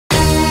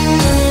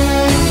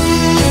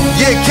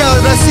Yeah,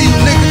 Khaled, I see you,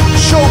 nigga.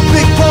 Show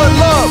big pun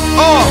love.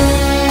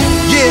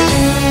 Yeah.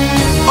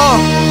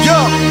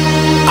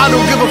 I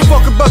don't give a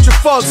fuck about your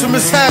faults or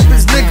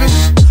mishaps, nigga.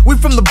 We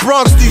from the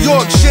Bronx, New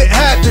York, shit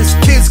happens.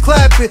 Kids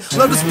clapping,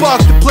 love to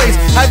spark the place.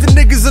 Had the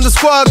niggas in the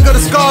squad, got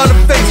a scar on the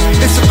face.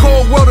 It's a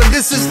cold world and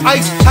this is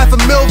ice. Half a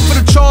mil for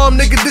the charm,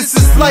 nigga, this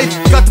is life.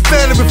 Got the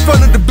phantom in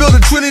front of the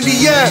building, Trinity,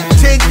 yeah.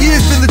 10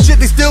 years been legit,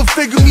 they still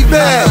figure me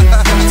bad.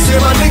 Say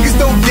my niggas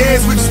don't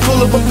dance, we just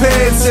pull up our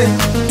pants and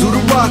do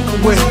the rock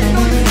away.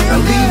 Now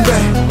lean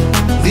back,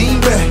 lean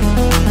back,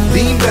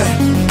 lean back,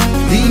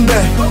 lean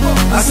back.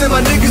 I said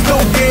my niggas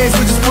don't dance,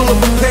 we just pull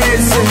up our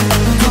pants and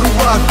do the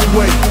rock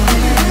away.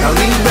 Now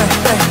lean back,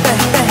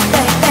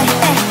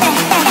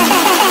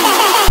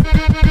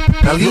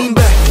 now lean back. Now lean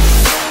back.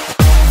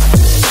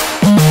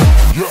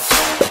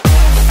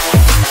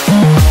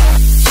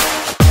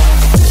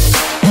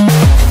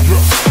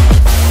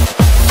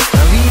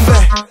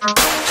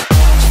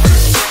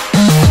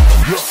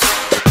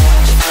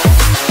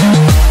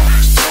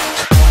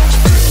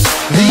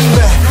 Lean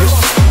back,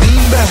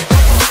 lean back.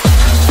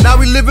 Now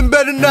we living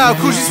better now,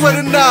 Coochie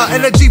sweater now,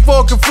 and that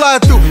G4 can fly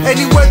through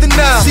any weather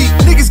now. See,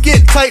 niggas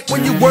get tight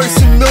when you worse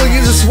in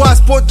millions. That's why I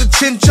sport the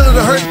chinchilla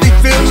to hurt they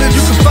feelings.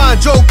 You can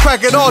find Joe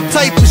Crack at all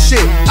type of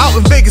shit. Out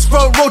in Vegas,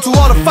 front row to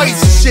all the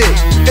fights and shit.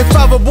 If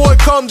Five Boy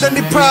come, then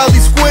they proudly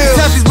squeal.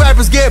 Half these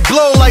rappers get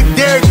blown like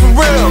Derek for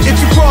real. If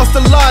you cross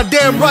the line,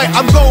 damn right,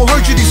 I'm gon'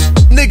 hurt you. These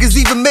niggas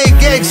even made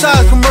gang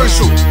sign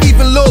commercial.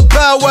 Even Lil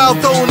Bow Wow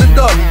throwing it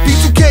up.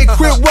 P2K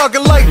crib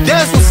walking like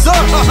that's what's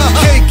up.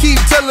 Can't keep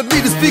telling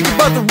me to speak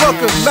about the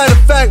rucker. Matter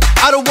of fact,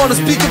 I don't wanna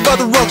speak about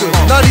the rucker.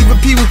 Not even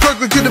Pee Wee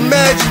Kirkland could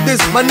imagine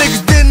this. My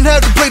niggas didn't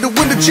have to play to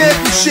win the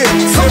championship.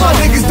 So my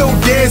niggas don't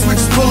dance, we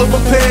just pull up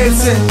our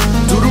pants and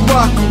do the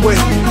rock away.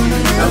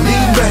 Now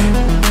lean back,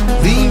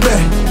 lean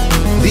back,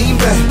 lean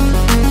back,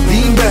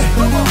 lean back.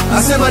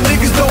 I said my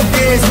niggas don't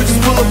dance, we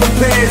just pull up our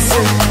pants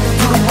and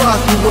do the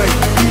rock away.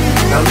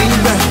 Now lean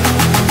back.